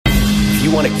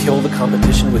you want to kill the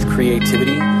competition with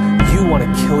creativity, you want to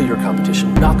kill your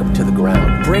competition, knock them to the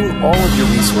ground. Bring all of your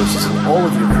resources and all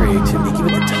of your creativity, give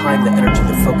it the time, the energy,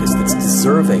 the focus that's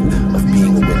deserving of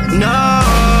being a winner. No,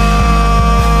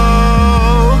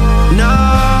 no,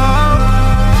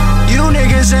 you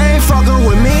niggas ain't fucking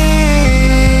with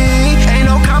me. Ain't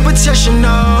no competition,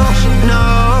 no,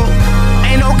 no.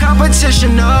 Ain't no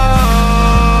competition, no,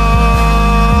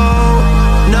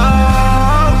 no.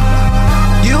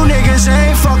 You niggas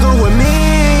ain't fucking with me.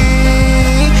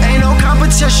 Ain't no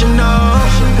competition, no,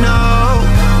 no.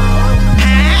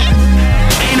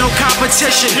 Ain't no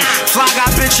competition. Fly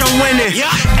got bitch, I'm winning.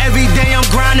 Every day I'm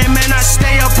grinding, man, I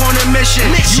stay up on a mission.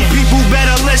 You people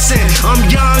better listen. I'm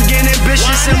young and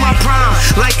ambitious in my prime,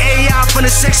 like AI from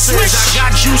the Sixers. I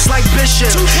got juice like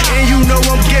Bishop, and you know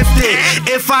I'm gifted.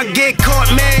 If I get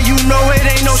caught, man, you know it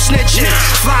ain't no snitching.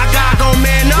 Fly guy gon'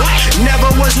 man up,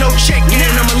 never was no chicken.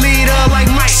 I'm a leader like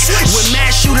Mike, with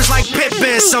mad shooters like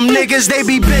Pippin. Some niggas, they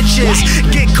be bitches.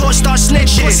 Get caught, start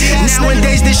snitching.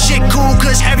 Nowadays this shit cool,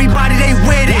 cause everybody they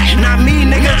with it. Not me,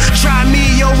 nigga, try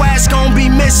me, your ass gon' be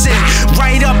missing.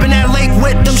 Right up in that lake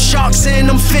with them sharks and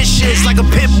them fishes. Like a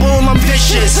pit bull, I'm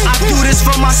vicious. I do this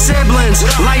for my siblings.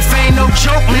 Life ain't no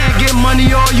joke, man, get money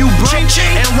or you broke.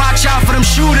 And watch out for them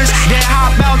shooters that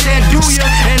hop out there do ya.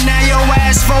 And now your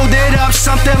ass folded up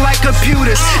something like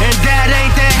computers. And that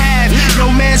ain't the half,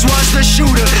 your mans was the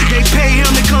shooter. They pay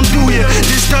him to come through ya.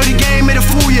 This dirty game, it'll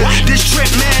fool ya. This trip,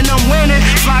 man, I'm winning.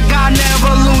 Fly guy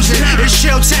never losing. It's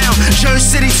Chill Town,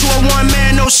 Jersey City 201,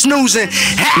 man, no snoozing.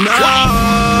 No,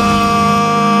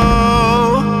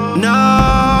 no,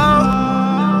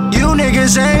 you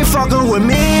niggas ain't fucking with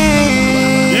me.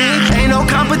 Ain't no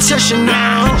competition,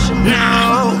 no,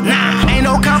 no, ain't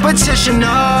no competition,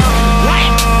 no,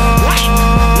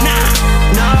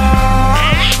 no,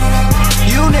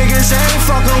 you niggas ain't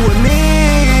fucking with me.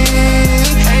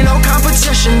 Ain't no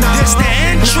competition, no. This the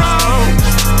intro.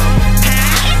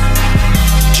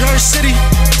 Jersey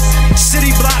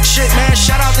City block shit, man.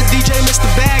 Shout out to DJ Mr.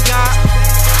 Bad Guy.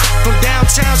 From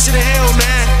downtown to the hill,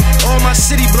 man. All my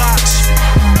city blocks.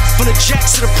 From the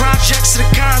jacks to the projects to the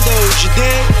condos, you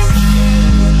dig?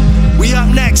 We up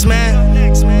next, man.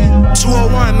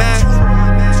 201,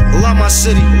 man. Love my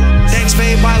city. Thanks for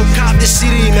everybody who copped this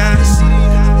CD, man.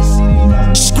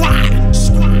 Squad.